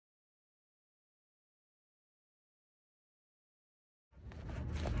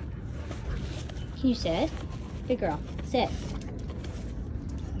Can you sit? Good girl. Sit.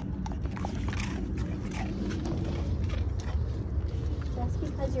 Just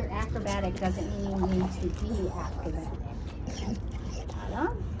because you're acrobatic doesn't mean you need to be acrobatic.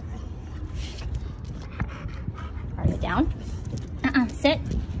 Aria. Aria, down. Sit.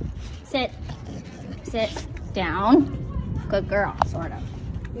 Sit. Sit. Down. Good girl, sort of.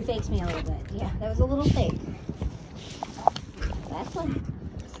 You faked me a little bit. Yeah, that was a little fake. That's one.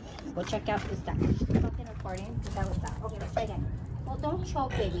 We'll check out the stuff. Okay, recording. That was that. Okay, let's try again. Well, don't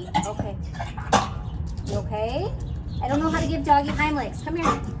choke, baby. Okay. You okay? I don't know how to give doggy hind legs. Come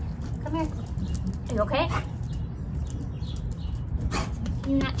here. Come here. Are you okay?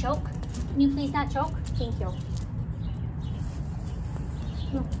 Can you not choke? Can you please not choke? Thank you.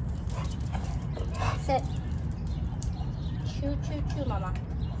 No. Sit. Choo, choo, choo, mama.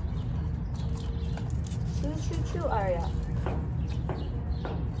 Choo, choo, choo, Aria.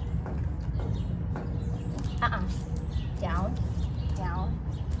 Down, down,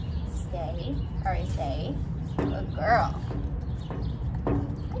 stay, Aria, stay. Good girl.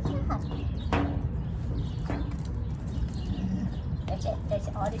 Good job. That's it. That's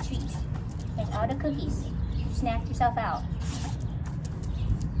all the treats. That's all the cookies. You snacked yourself out.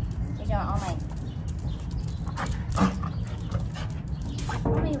 These are all mine.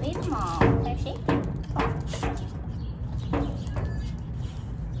 Mommy, leave them all. They're shaking.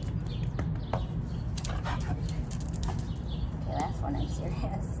 Okay, last one, I'm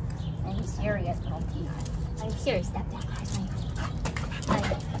serious. I'm serious, little peanut. I'm serious. Step down.